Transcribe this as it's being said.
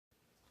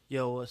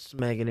Yo, what's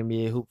smacking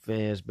NBA hoop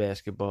fans,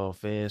 basketball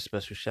fans?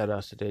 Special shout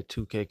outs to that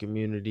 2K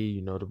community.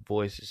 You know, the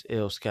voice is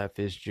L. Scott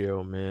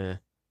Fitzgerald, man.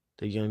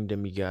 The young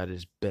demigod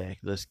is back.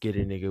 Let's get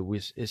it,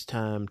 nigga. It's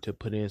time to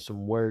put in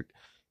some work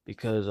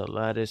because a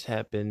lot has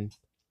happened,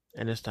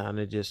 and it's time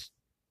to just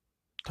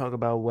talk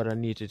about what I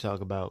need to talk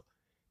about.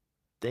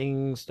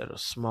 Things that are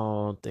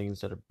small,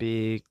 things that are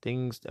big,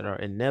 things that are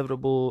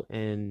inevitable,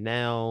 and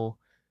now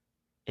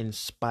in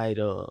spite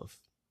of.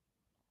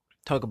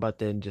 Talk about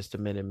that in just a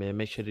minute, man.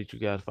 Make sure that you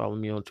guys follow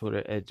me on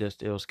Twitter at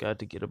JustLScott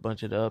to get a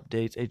bunch of the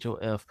updates.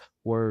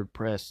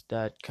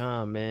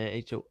 HOFWordpress.com,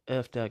 man.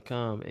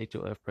 HOF.com,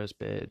 HOF Press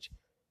Badge.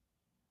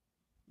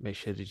 Make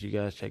sure that you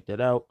guys check that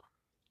out.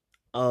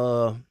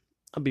 I'll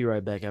be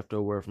right back after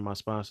a word from my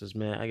sponsors,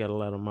 man. I got a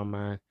lot on my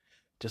mind.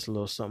 Just a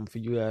little something for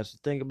you guys to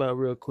think about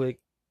real quick.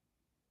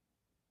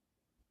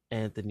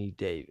 Anthony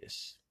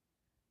Davis.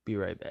 Be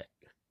right back.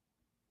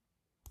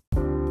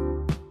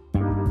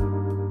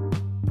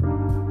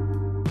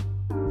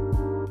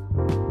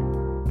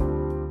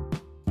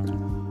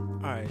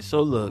 Alright,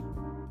 so look.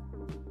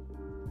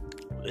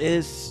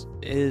 It's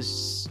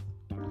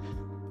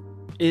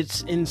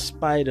in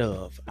spite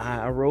of.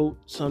 I wrote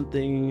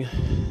something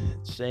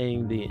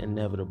saying the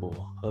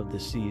inevitable of the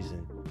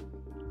season.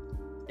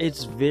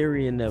 It's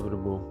very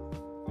inevitable.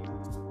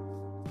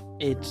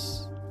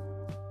 It's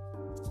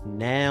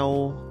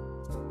now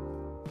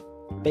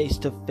face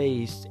to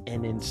face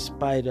and in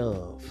spite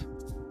of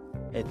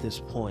at this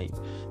point.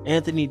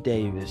 Anthony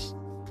Davis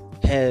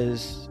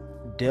has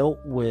dealt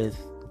with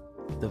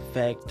the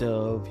fact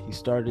of he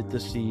started the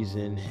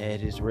season, had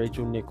his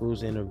Rachel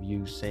Nichols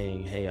interview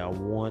saying, hey, I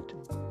want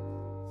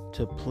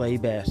to play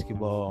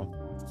basketball,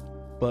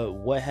 but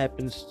what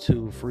happens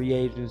to free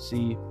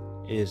agency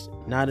is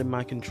not in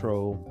my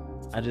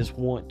control. I just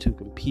want to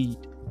compete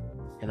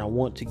and I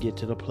want to get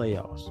to the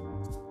playoffs.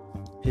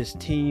 His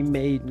team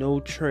made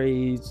no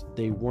trades.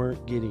 They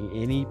weren't getting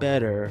any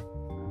better.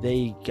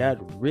 They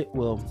got rid,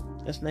 well,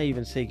 let's not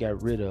even say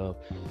got rid of.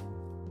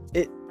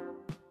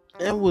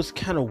 That was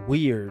kind of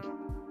weird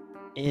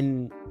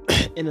in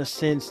a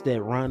sense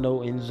that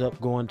Rondo ends up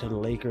going to the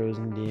Lakers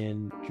and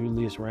then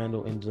Julius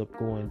Randle ends up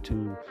going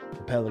to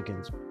the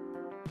Pelicans.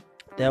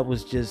 That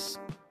was just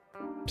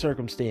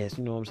circumstance,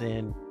 you know what I'm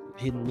saying?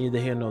 Neither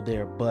here nor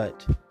there,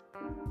 but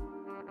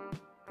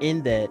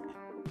in that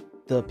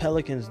the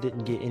Pelicans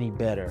didn't get any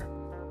better.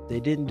 They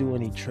didn't do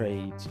any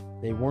trades.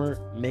 They weren't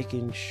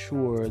making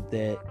sure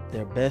that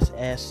their best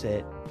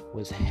asset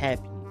was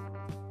happy.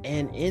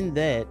 And in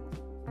that,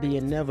 the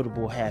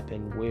inevitable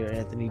happened where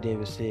Anthony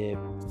Davis said,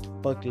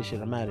 fuck this shit,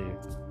 I'm out of here.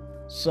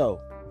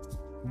 So,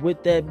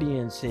 with that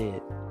being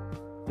said,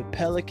 the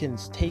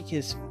Pelicans take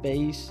his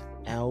face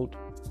out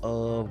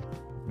of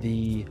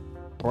the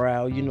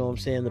brow. You know what I'm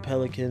saying? The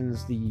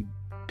Pelicans, the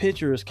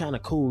picture is kind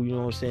of cool, you know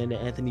what I'm saying, that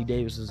Anthony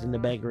Davis is in the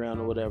background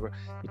or whatever.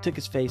 He took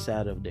his face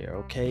out of there,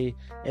 okay?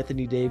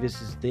 Anthony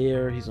Davis is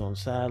there. He's on the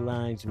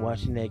sidelines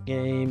watching that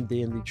game.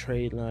 Then the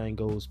trade line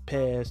goes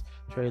past.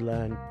 Trade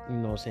line, you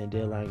know what I'm saying,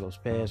 deadline goes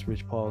past.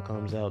 Rich Paul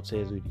comes out,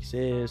 says what he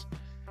says.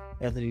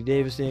 Anthony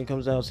Davis then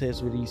comes out,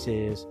 says what he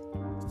says.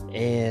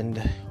 And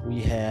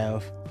we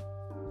have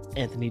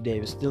Anthony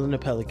Davis still in the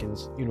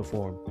Pelicans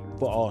uniform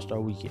for All-Star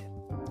Weekend.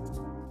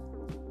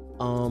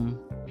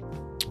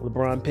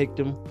 LeBron picked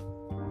him.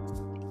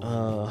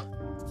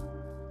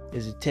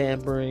 Is it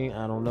tampering?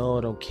 I don't know.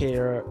 I don't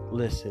care.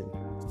 Listen,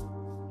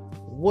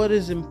 what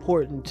is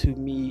important to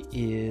me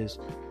is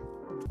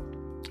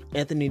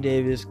Anthony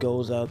Davis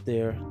goes out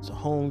there. It's a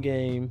home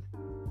game.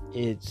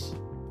 It's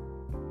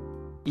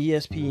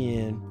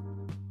ESPN.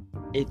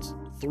 It's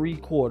 3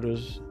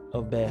 quarters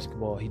of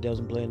basketball. He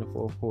doesn't play in the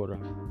fourth quarter.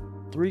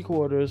 3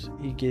 quarters,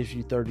 he gives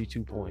you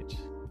 32 points.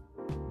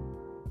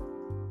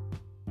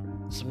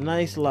 Some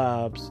nice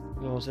lobs,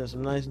 you know what I'm saying?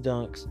 Some nice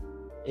dunks.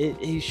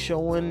 He's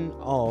showing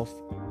off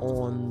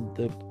on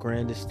the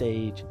grandest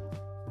stage.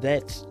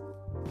 That's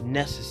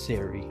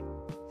necessary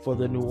for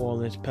the New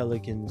Orleans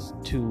Pelicans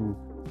to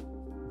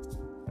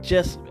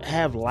just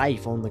have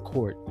life on the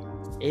court.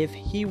 If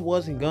he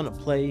wasn't gonna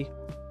play,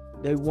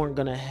 they weren't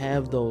gonna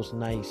have those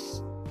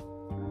nice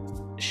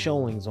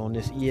showings on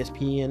this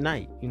ESPN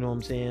night. You know what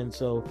I'm saying?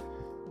 So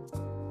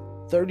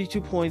 32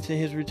 points in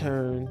his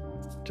return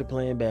to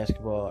playing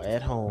basketball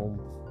at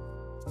home.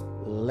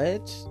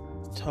 Let's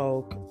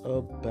talk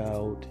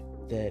about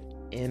that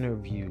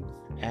interview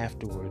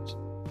afterwards.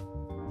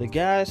 The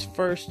guy's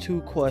first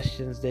 2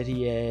 questions that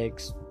he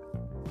asked,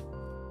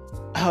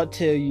 I'll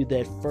tell you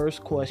that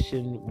first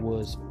question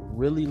was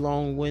really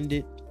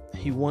long-winded.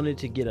 He wanted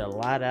to get a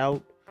lot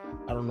out.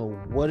 I don't know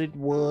what it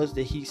was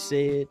that he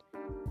said.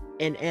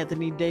 And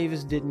Anthony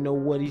Davis didn't know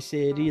what he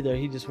said either.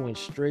 He just went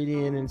straight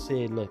in and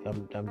said, look,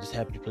 I'm just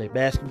happy to play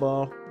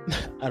basketball.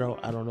 I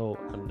don't know.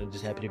 I'm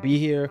just happy to be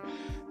here.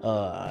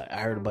 I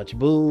heard a bunch of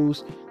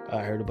boos. I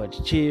heard a bunch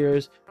of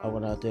cheers. I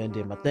went out there and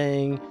did my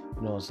thing.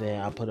 You know what I'm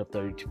saying? I put up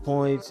 32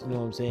 points. You know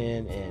what I'm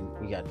saying? And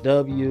we got a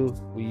W.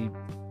 We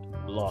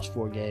lost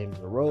 4 games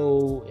in a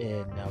row.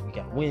 And now we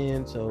got a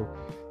win. So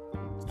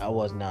I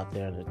wasn't out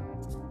there to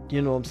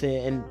You know what I'm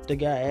saying? And the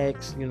guy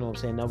asked, you know what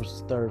I'm saying, that was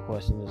his third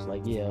question. It's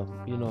like, yeah,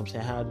 you know what I'm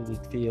saying, how did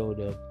it feel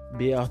to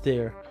be out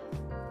there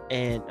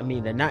and,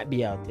 to not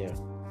be out there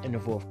in the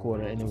fourth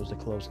quarter, and it was a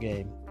close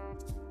game.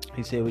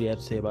 He said what he had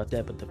to say about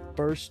that, but the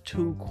first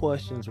two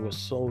questions were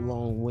so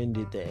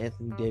long-winded that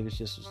Anthony Davis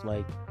just was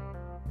like,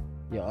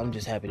 yo, I'm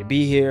just happy to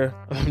be here.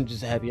 I'm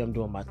just happy I'm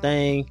doing my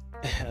thing.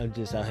 I'm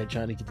just out here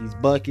trying to get these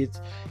buckets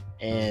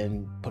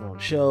and put on a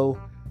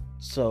show.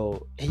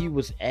 So he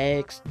was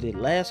asked, the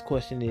last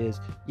question is,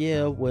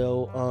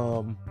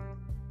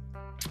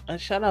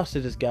 shout outs to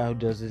this guy who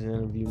does this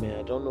interview, man.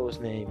 I don't know his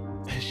name.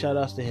 Shout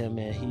outs to him,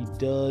 man.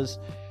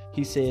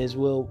 He says,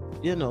 well,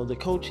 the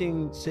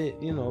coaches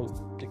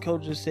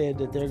said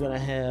that they're going to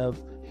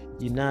have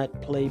you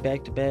not play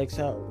back-to-backs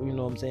out. You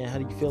know what I'm saying? How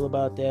do you feel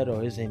about that?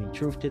 Or is there any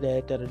truth to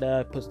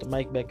that? Puts the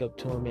mic back up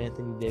to him.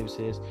 Anthony Davis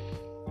says,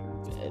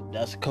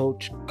 that's a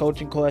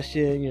coaching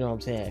question. You know what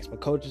I'm saying? Ask my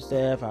coaching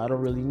staff. I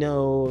don't really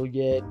know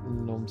yet. You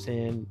know what I'm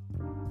saying?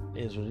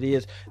 It is what it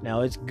is.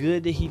 Now, it's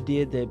good that he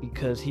did that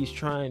because he's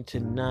trying to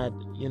not,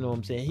 you know what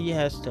I'm saying? He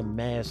has to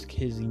mask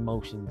his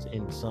emotions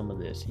in some of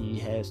this. He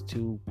has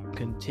to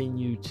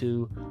continue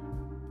to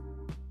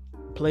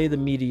play the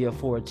media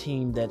for a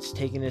team that's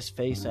taking his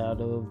face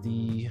out of the,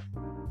 you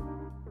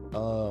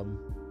know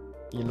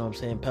what I'm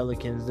saying,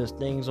 Pelicans. There's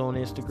things on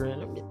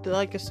Instagram.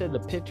 Like I said, the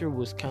picture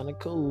was kind of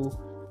cool.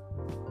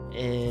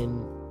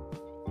 And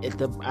if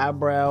the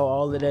eyebrow,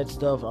 all of that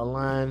stuff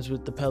aligns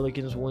with the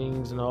Pelicans'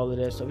 wings and all of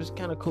that stuff, it's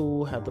kind of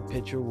cool how the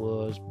picture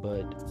was,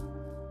 but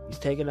he's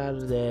taken out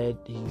of that.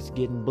 He's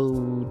getting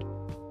booed.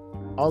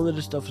 All of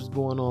this stuff is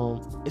going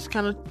on. It's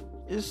you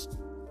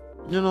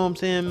know what I'm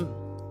saying?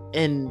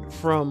 And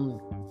from,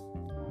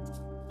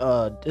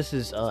 this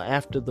is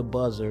after the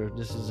buzzer.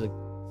 This is a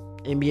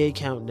NBA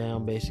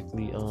countdown,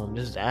 basically.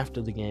 This is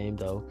after the game,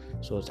 though,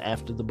 so it's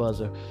after the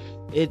buzzer.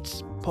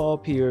 It's Paul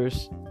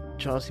Pierce,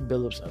 Chauncey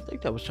Billups, I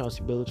think that was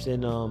Chauncey Billups,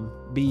 and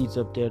Beads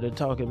up there. They're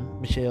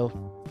talking, Michelle.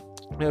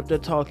 They're up there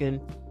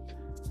talking,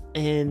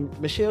 and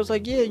Michelle's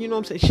like, yeah, you know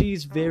what I'm saying?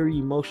 She's very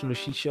emotional.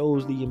 She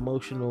shows the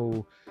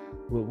emotional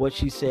with what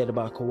she said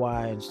about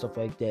Kawhi and stuff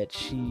like that.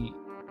 She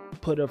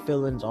put her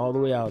feelings all the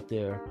way out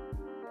there,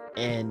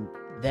 and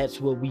that's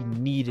what we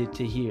needed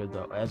to hear,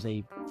 though, as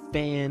a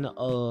fan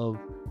of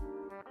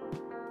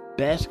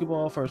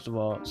basketball, first of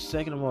all.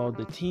 Second of all,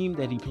 the team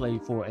that he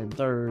played for, and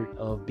third,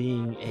 of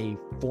being a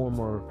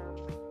former,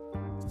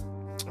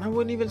 I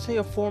wouldn't even say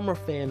a former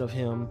fan of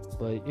him,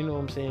 but you know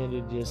what I'm saying,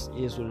 it just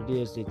is what it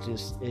is. It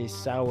just is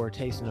sour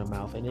taste in her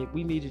mouth, and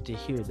we needed to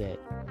hear that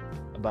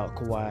about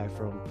Kawhi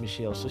from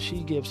Michelle. So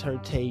she gives her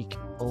take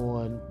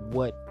on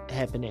what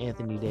happened to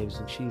Anthony Davis,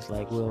 and she's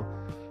like, well,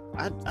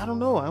 I don't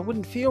know, I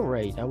wouldn't feel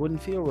right.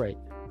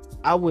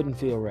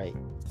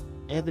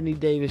 Anthony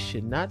Davis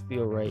should not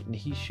feel right, and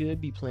he should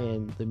be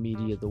playing the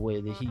media the way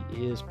that he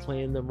is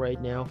playing them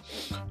right now.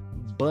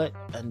 But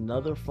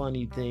another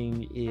funny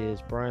thing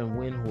is Brian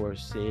Windhorst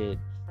said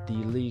the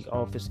league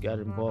office got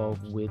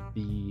involved with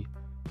the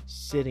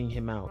sitting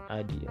him out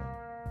idea.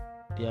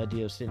 The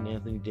idea of sitting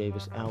Anthony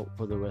Davis out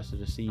for the rest of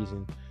the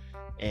season.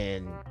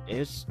 And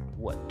it's,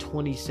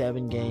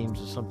 27 games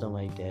or something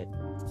like that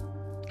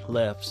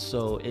left.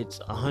 So it's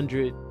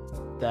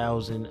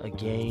 $100,000 a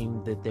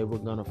game that they were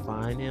going to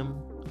fine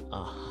him.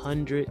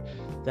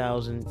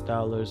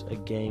 $100,000 a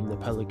game the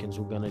Pelicans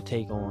were going to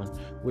take on,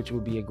 which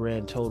would be a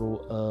grand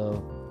total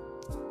of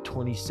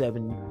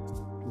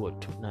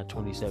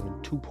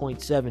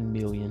 $2.7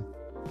 million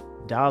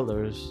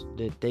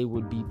that they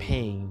would be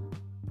paying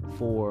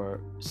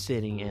for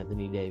sitting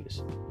Anthony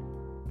Davis.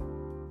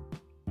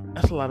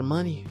 That's a lot of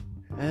money.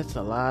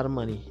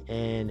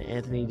 And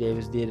Anthony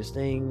Davis did his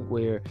thing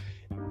where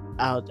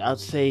I'd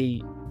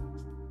say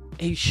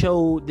he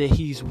showed that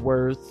he's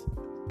worth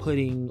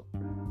putting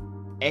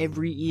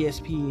every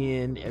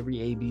ESPN, every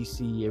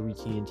ABC, every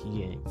TNT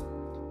game,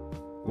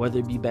 whether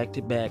it be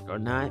back-to-back or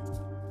not.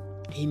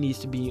 He needs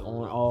to be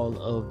on all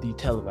of the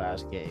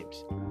televised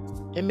games.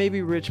 And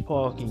maybe Rich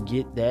Paul can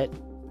get that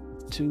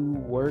to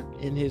work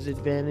in his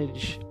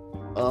advantage.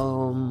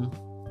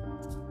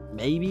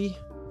 Maybe.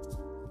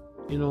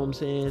 You know what I'm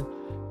saying?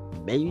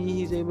 Maybe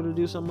he's able to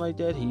do something like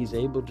that. He's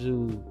able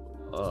to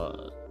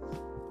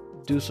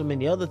do so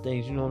many other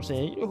things. You know what I'm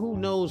saying? Who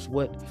knows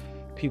what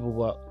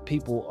people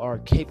are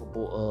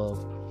capable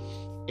of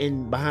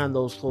in behind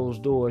those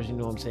closed doors, you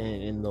know what I'm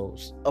saying, in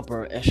those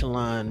upper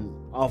echelon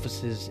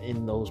offices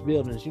in those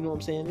buildings. You know what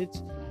I'm saying?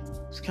 It's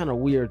kind of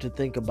weird to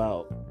think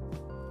about,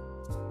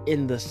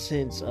 in the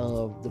sense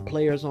of the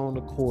players on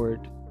the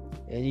court,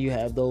 and you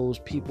have those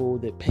people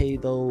that pay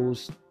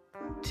those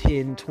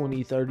 10,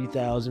 20,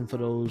 30,000 for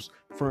those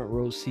front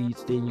row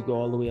seats. Then you go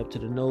all the way up to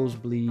the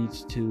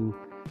nosebleeds, to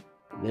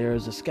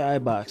there's a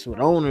skybox with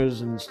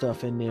owners and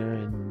stuff in there,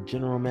 and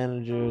general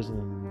managers,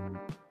 and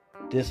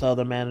this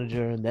other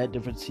manager, and that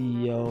different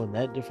CEO, and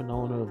that different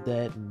owner of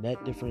that, and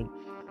that different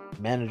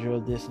manager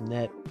of this and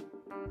that.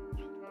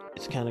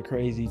 It's kind of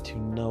crazy to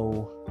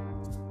know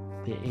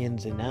the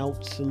ins and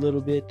outs a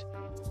little bit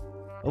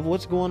of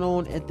what's going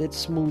on at that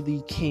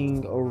Smoothie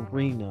King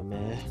Arena,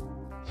 man.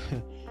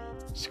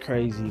 It's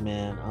crazy,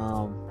 man.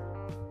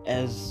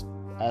 As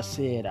I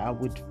said, I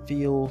would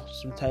feel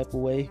some type of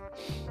way.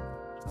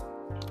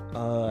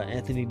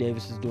 Anthony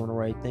Davis is doing the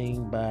right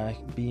thing by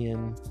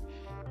being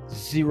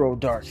Zero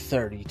Dark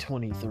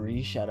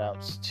 3023. Shout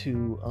outs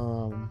to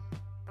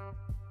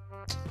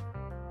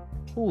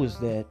who was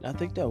that? I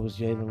think that was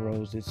Jalen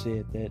Rose that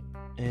said that,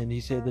 and he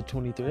said the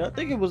 23. I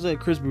think it was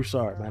Chris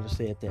Broussard might have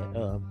said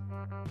that.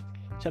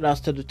 Shout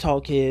outs to the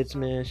Talk Heads,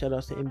 man. Shout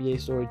outs to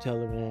NBA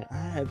Storyteller, man. I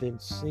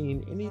haven't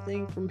seen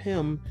anything from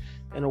him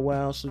in a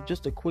while, so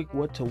just a quick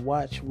what to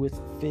watch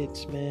with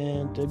Fitz,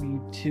 man.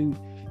 W2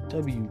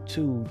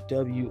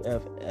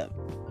 WFF.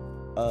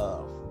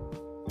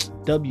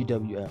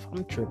 WWF.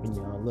 I'm tripping,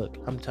 y'all. Look,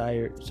 I'm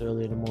tired. It's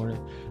early in the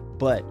morning.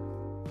 But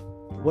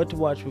what to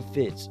watch with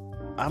Fitz?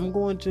 I'm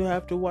going to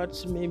have to watch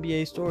some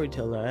NBA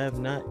Storyteller. I have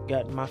not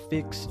gotten my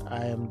fix.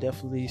 I am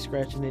definitely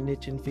scratching and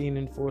itching,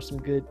 fiending for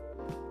some good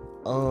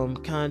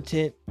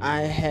content.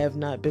 I have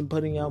not been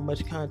putting out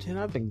much content.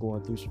 I've been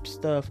going through some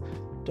stuff.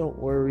 Don't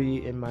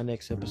worry, in my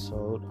next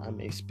episode I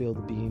may spill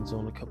the beans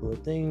on a couple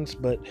of things,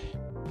 but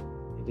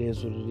it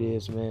is what it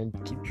is, man.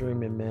 Keep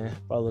dreaming, man.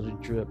 Follow the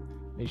drip.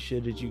 Make sure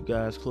that you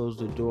guys close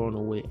the door on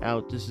the way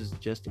out. This is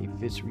just a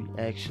Fitz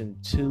reaction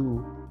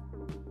to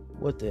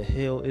what the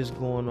hell is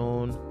going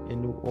on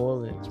in New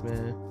Orleans,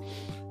 man.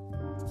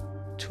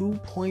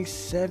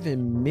 $2.7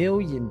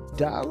 million?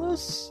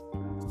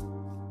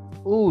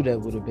 Ooh, that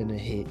would have been a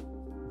hit.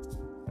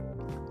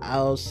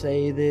 I'll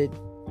say that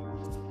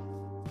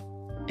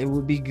it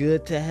would be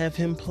good to have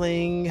him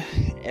playing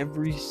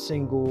every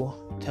single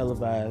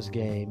televised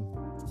game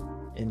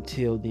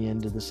until the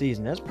end of the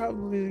season. That's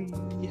probably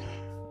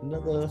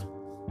another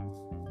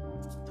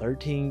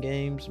 13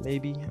 games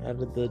maybe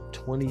out of the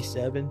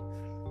 27.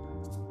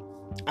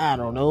 I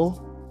don't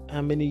know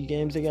how many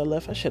games they got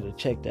left. I should have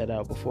checked that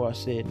out before I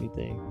said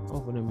anything.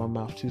 Opening my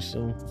mouth too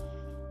soon.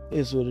 It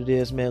is what it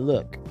is, man.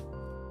 Look,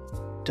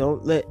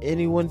 don't let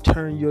anyone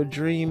turn your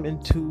dream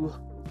into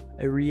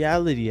a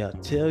reality. I'll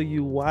tell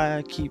you why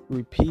I keep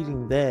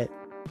repeating that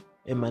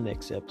in my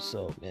next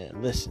episode,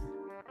 man. Listen,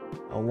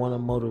 I want to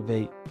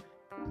motivate,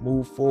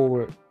 move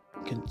forward,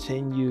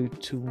 continue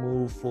to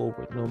move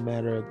forward no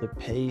matter the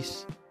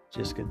pace.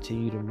 Just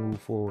continue to move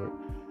forward.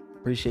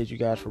 Appreciate you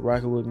guys for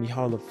rocking with me.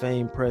 Hall of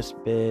Fame Press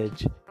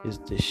Badge is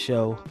the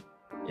show.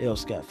 L.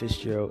 Scott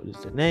Fitzgerald is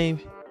the name.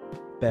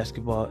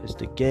 Basketball is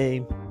the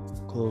game.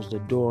 Close the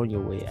door on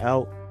your way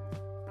out.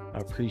 I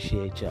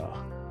appreciate y'all.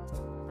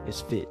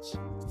 It's Fitz.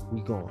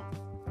 We gone.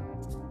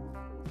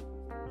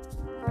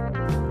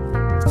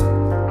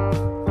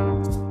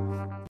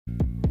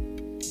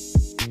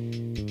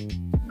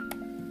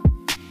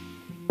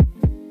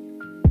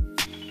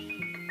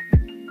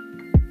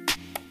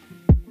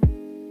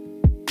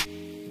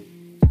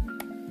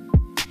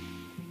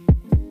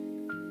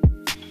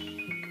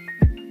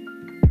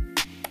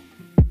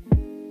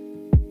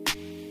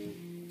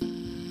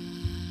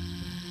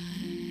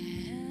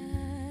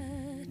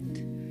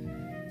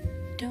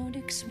 Don't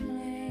explain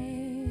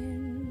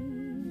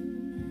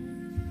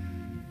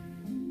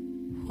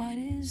what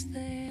is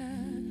there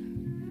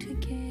to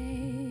gain.